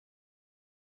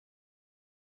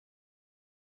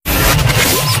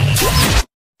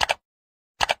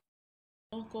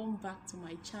welcome back to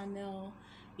my channel.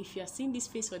 If you are seeing this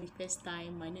face for the first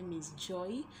time, my name is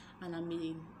Joy and I'm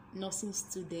a nursing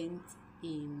student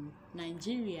in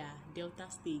Nigeria, Delta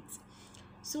State.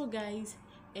 So guys,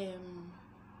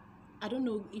 I don't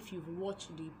know if you've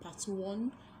watched the part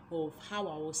 1 of how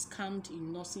I was scammed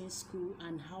in nursing school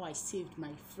and how I saved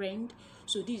my friend.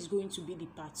 So this is going to be the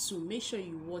part 2. Make sure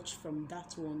you watch from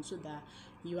that one so that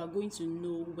you are going to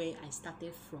know where I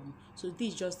started from. So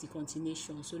this is just the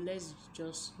continuation, so let's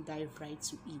just dive right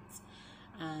to it.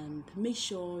 And make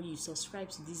sure you subscribe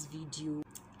to this video.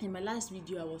 In my last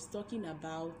video I was talking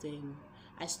about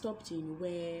I stopped in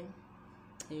where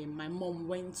my mom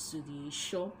went to the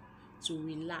shop to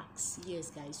relax. Yes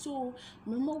guys, so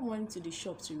my mom went to the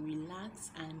shop to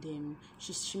relax, and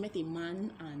she met a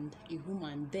man and a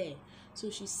woman there.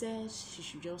 So she said she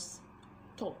should just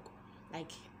talk.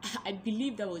 Like I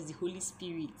believe that was the Holy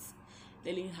Spirit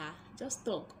telling her just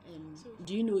talk. So,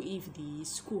 do you know if the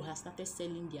school has started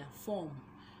selling their form?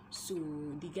 So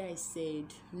the guy said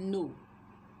no.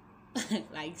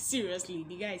 Like seriously,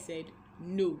 the guy said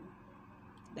no,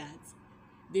 that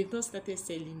they've not started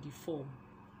selling the form.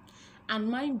 And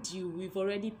mind you, we've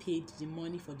already paid the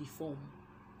money for the form.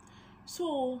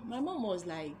 So my mom was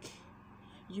like,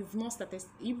 you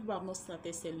people have not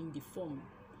started selling the form.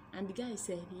 And the guy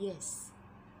said yes.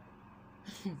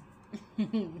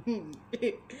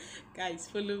 Guys,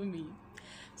 follow me.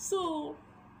 So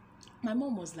my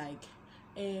mom was like,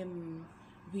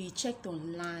 we checked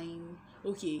online.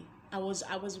 Okay, I was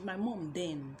with my mom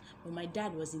then, but my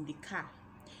dad was in the car.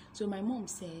 So my mom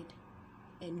said,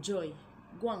 Joy,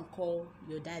 go and call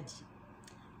your daddy.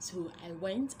 So I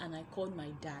went and I called my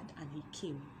dad and he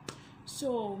came.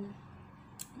 So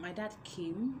my dad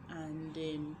came,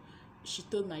 and she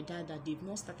told my dad that they've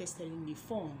not started selling the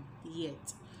form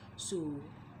yet. So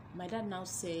my dad now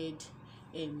said,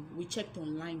 we checked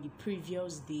online the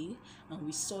previous day and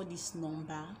we saw this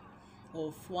number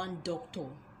of one doctor.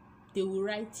 They will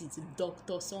write it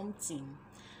Doctor something.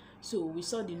 So we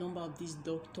saw the number of this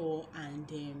doctor, and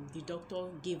the doctor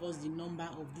gave us the number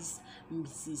of this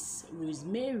Mrs.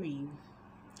 Rosemary,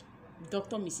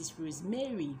 Dr. Mrs.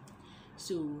 Rosemary.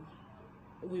 So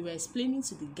we were explaining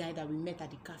to the guy that we met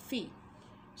at the cafe.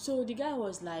 So the guy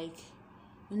was like,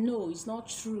 no, it's not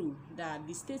true that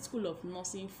the State School of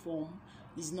Nursing form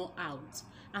is not out.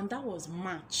 And that was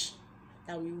March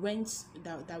that we were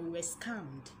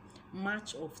scammed.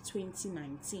 March of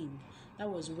 2019. That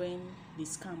was when the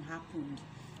scam happened.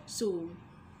 So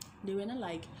they were not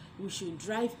like, we should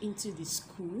drive into the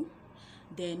school,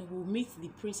 then we'll meet the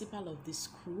principal of the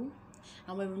school,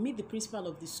 and when we meet the principal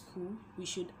of the school, we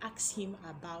should ask him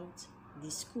about the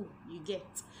school. You get,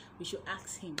 we should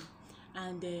ask him.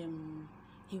 And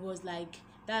he was like,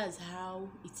 that's how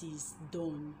it is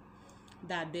done,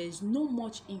 that there's no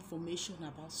much information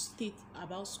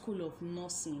about School of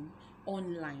Nursing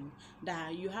online,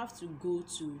 that you have to go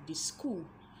to the school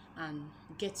and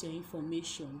get your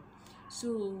information. So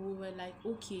we were like,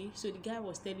 okay. So the guy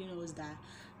was telling us that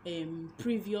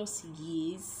previous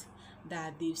years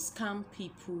that they've scammed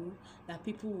people, that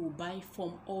people will buy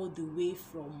form all the way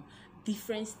from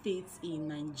different states in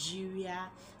Nigeria,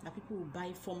 that people will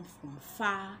buy form from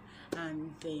far,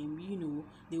 and you know,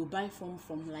 they will buy form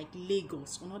from like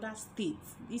Lagos, another state.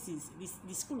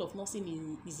 The School of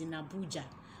Nursing is in Abuja,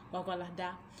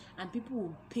 Gwagwalada, and people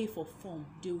will pay for form.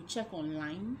 They will check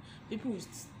online. People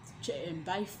will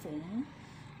buy form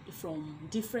from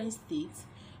different states.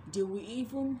 They will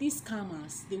even, these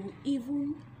scammers, they will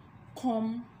even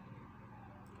come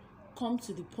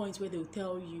to the point where they will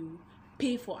tell you,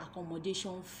 pay for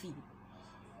accommodation fee,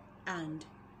 and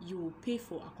you will pay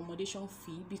for accommodation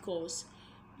fee because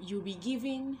you'll be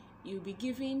given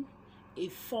a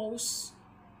false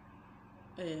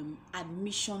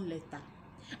admission letter.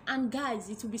 And guys,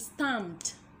 it will be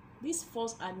stamped. This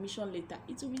false admission letter,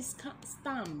 it will be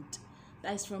stamped.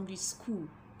 That is from the school.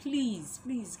 Please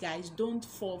guys, don't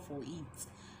fall for it.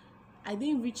 I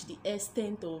didn't reach the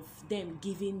extent of them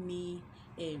giving me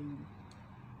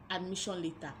admission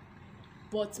letter,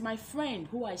 but my friend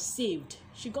who I saved,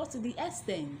 she got to the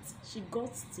extent.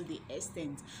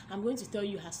 I'm going to tell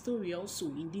you her story also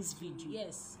in this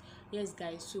video. Yes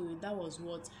guys, so that was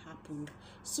what happened.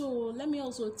 So let me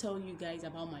also tell you guys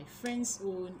about my friend's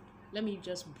own. Let me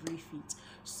just brief it.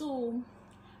 So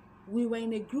we were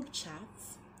in a group chat.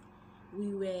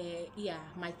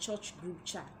 My church group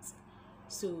chat.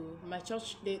 So my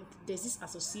church, there's this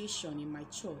association in my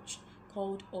church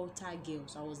called Altar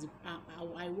Girls. I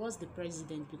was the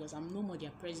president, because I'm no more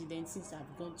their president since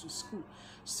I've gone to school.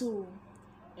 So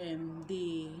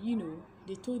they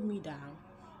told me that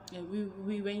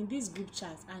we were in this group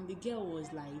chat, and the girl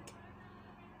was like,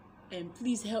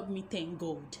 please help me thank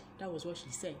God. That was what she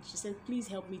said. She said, please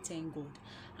help me thank God.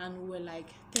 And we were like,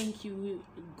 thank you,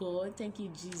 God. Thank you,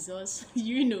 Jesus.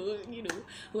 We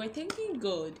were thanking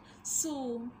God.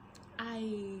 So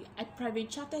I private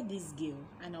chatted this girl,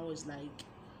 and I was like,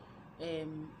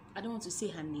 I don't want to say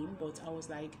her name, but I was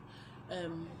like,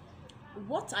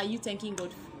 what are you thanking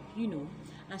God for?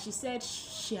 And she said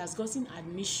she has gotten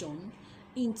admission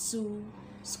into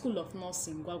School of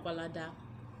Nursing, Gwagwalada,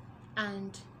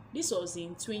 and this was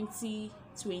in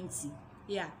 2020.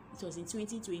 Yeah, it was in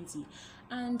 2020.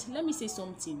 And let me say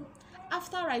something.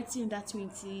 After writing that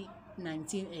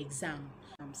 2019 exam,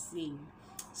 I'm saying,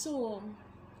 so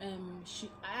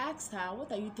I asked her,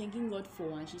 what are you thanking God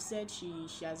for? And she said she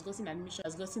has gotten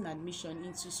admission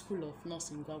into School of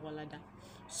Nursing, Gwagwalada.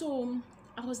 So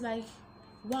I was like,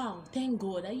 wow, thank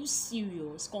God. Are you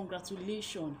serious?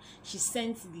 Congratulations. She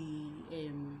sent the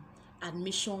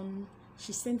admission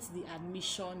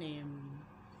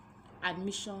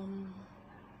admission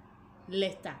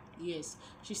letter. Yes,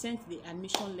 she sent the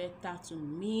admission letter to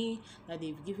me that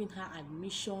they've given her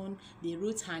admission. They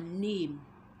wrote her name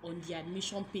on the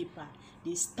admission paper,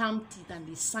 they stamped it, and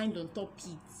they signed on top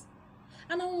it.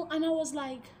 And I was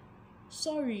like,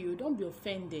 sorry, you don't be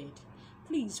offended.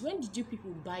 Please, when did you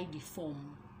people buy the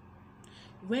form?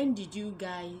 When did you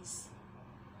guys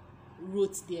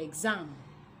wrote the exam?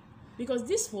 Because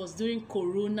this was during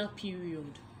Corona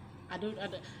period. I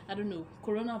don't know,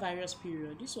 coronavirus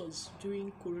period. This was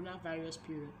during coronavirus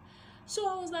period. So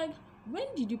I was like, when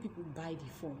did you people buy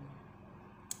the form?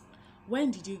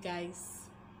 When did you guys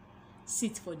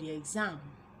sit for the exam?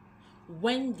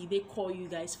 When did they call you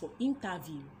guys for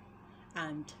interview?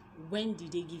 And when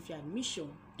did they give you admission?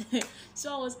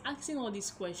 So I was asking all these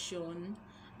questions,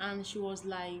 and she was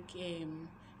like,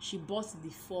 she bought the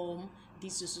form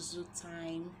this so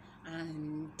time, and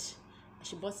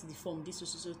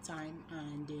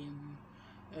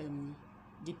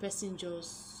the person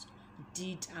just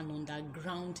did an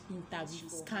underground interview.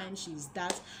 She's kind, she's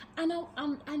that, and I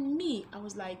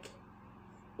was like,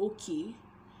 okay,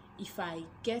 if I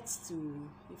get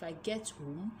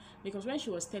home, because when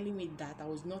she was telling me that, I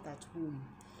was not at home.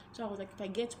 So I was like, if I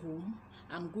get home,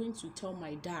 I'm going to tell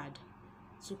my dad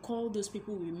to call those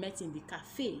people we met in the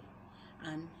cafe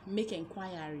and make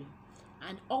inquiry,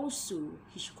 and also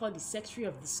he should call the secretary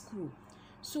of the school.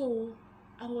 So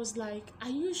I was like, are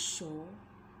you sure?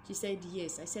 She said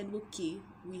yes. I said, okay,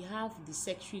 we have the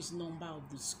secretary's number of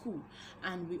the school,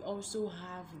 and we also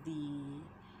have the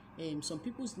some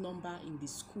people's number in the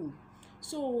school.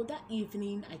 So that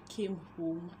evening I came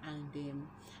home, and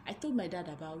I told my dad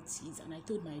about it, and I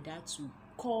told my dad to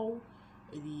call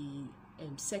the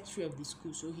secretary of the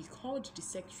school. So he called the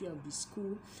secretary of the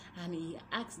school, and he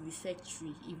asked the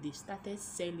secretary if they started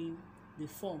selling the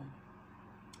form,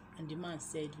 and the man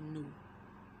said no,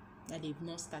 that they've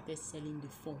not started selling the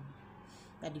form,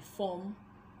 that the form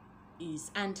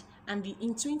is in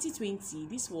 2020,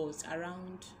 this was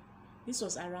around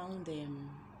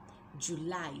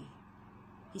July.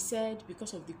 He said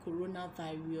because of the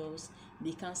coronavirus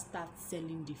they can't start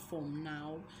selling the form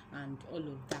now and all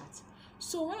of that.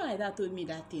 So when my dad told me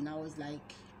that thing, I was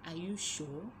like, are you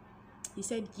sure? He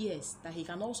said yes, that he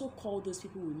can also call those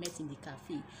people we met in the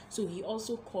cafe. So he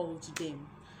also called them,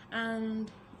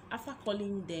 and after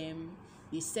calling them,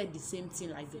 they said the same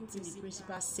thing like the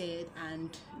principal said. And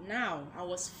now I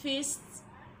was faced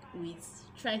with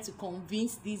trying to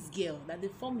convince this girl that the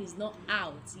form is not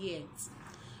out yet.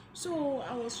 So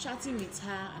I was chatting with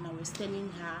her, and I was telling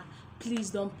her, please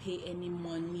don't pay any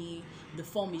money, the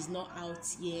form is not out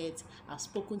yet. I've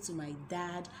spoken to my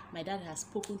dad has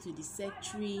spoken to the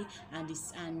secretary,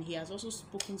 and he has also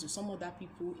spoken to some other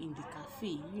people in the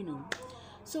cafe,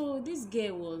 So this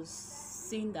girl was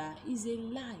saying that is a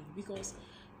lie, because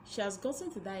she has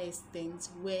gotten to that extent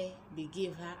where they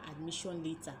gave her admission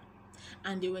later,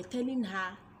 and they were telling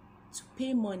her to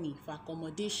pay money for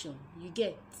accommodation, you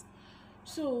get.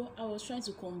 So I was trying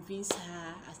to convince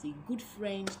her as a good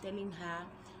friend, telling her,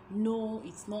 no,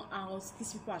 it's not out,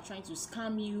 these people are trying to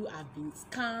scam you, I've been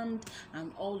scammed,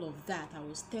 and all of that. I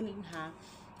was telling her,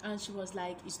 and she was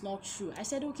like, it's not true. I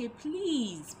said, okay,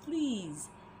 please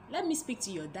let me speak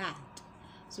to your dad.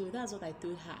 So that's what I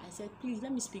told her. I said, please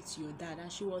let me speak to your dad.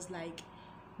 And she was like,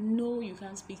 no, you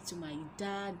can't speak to my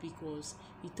dad because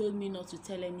he told me not to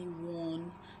tell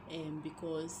anyone,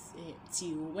 because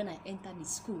till when I entered the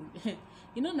school.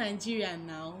 Nigeria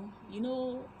now,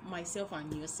 myself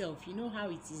and yourself, you know how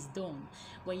it is done.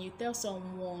 When you tell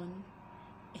someone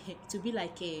to be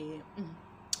like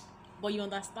but you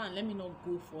understand, let me not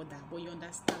go further, but you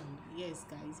understand, yes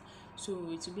guys. So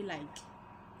it will be like,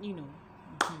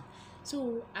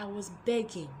 So I was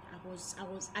begging I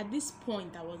was at this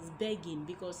point I was begging,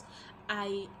 because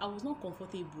I was not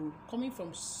comfortable coming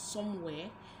from somewhere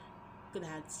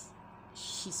that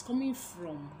she's coming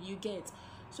from, you get.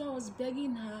 So I was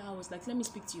begging her. I was like, let me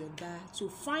speak to your dad. So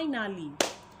finally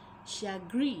she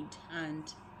agreed, and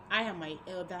I and my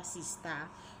elder sister,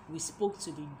 we spoke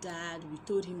to the dad. We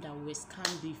told him that we were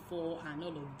scammed before and all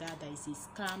of that, that it's a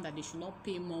scam, that they should not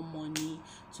pay more money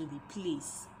to the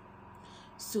place.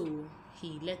 So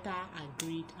he later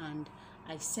agreed, and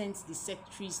I sent the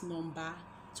secretary's number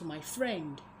to my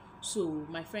friend. So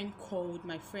my friend called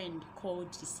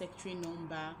the secretary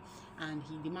number, and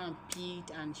the man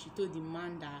picked, and she told the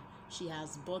man that she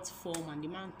has bought form, and the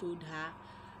man told her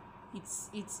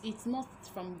it's not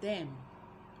from them,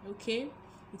 okay,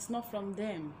 it's not from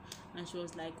them. And she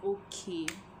was like, okay,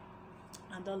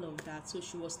 and all of that. So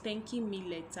she was thanking me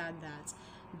later that,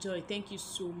 Joy, thank you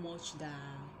so much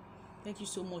that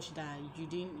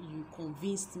you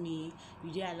convinced me,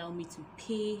 you didn't allow me to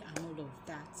pay and all of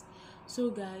that. So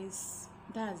guys,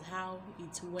 that's how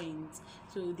it went.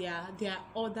 So there are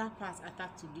other parts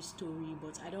attached to this story,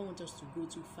 but I don't want us to go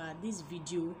too far. This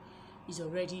video is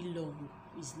already long.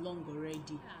 It's long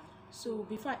already. So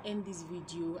before I end this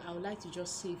video, I would like to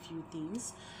just say a few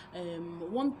things.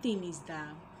 One thing is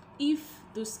that if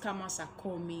those scammers are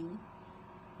coming,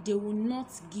 they will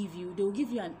give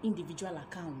you an individual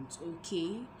account,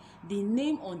 okay? The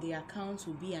name on the account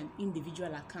will be an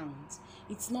individual account.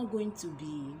 It's not going to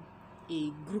be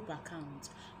a group account.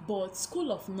 But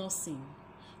School of Nursing,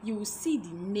 you will see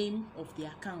the name of the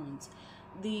account.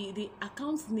 The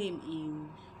account name in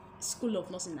School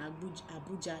of Nursing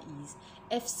Abuja is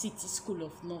FCT School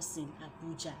of Nursing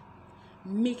Abuja.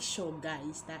 Make sure,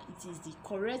 guys, that it is the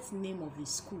correct name of the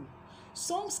school.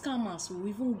 Some scammers will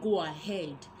even go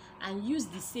ahead and use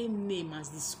the same name as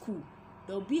the school.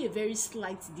 There will be a very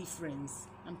slight difference.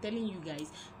 I'm telling you guys,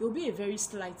 there will be a very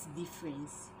slight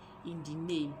difference in the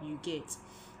name, you get.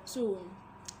 So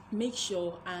make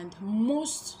sure. And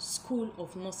most School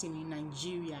of Nursing in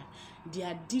Nigeria,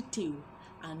 their detail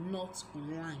are not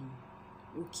online,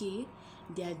 okay?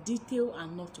 Their detail are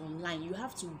not online. You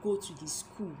have to go to the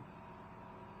school.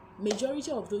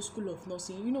 Majority of those School of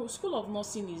Nursing, School of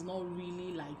Nursing is not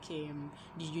really like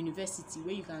the university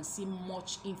where you can see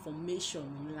much information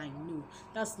online. No,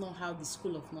 that's not how the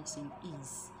School of Nursing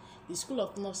is. The School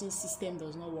of Nursing system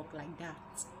does not work like that.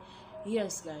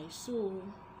 Yes, guys. So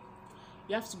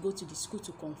you have to go to the school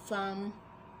to confirm.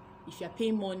 If you're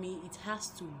paying money, it has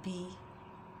to be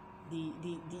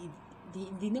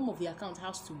the name of the account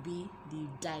has to be the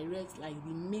direct, like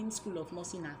the main School of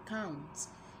Nursing account.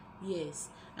 Yes,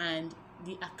 and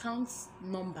the account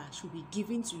number should be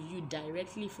given to you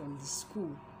directly from the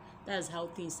school. That's how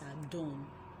things are done.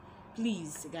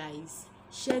 Please, guys,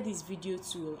 share this video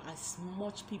to as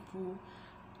much people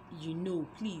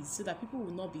please, so that people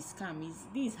will not be scammed.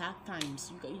 These hard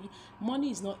times.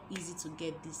 Money is not easy to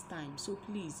get this time. So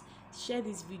please share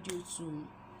this video to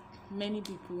many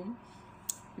people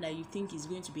that you think is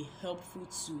going to be helpful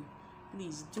to.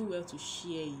 Please do well to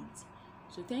share it.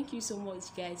 So thank you so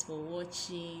much, guys, for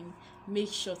watching.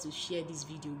 Make sure to share this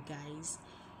video, guys.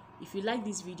 If you like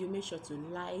this video, make sure to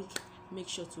like, make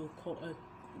sure to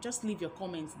just leave your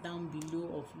comments down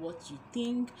below of what you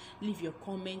think. Leave your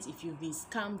comments if you've been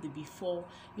scammed before.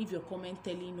 Leave your comment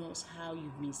telling us how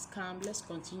you've been scammed. Let's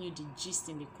continue the gist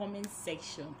in the comment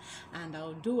section, and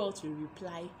I'll do well to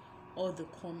reply all the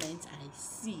comments I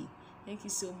see. Thank you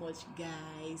so much,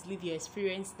 guys. Leave your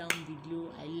experience down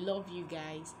below. I love you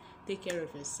guys. Take care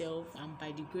of yourself, and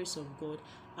by the grace of God,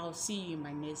 I'll see you in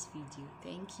my next video.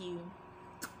 Thank you.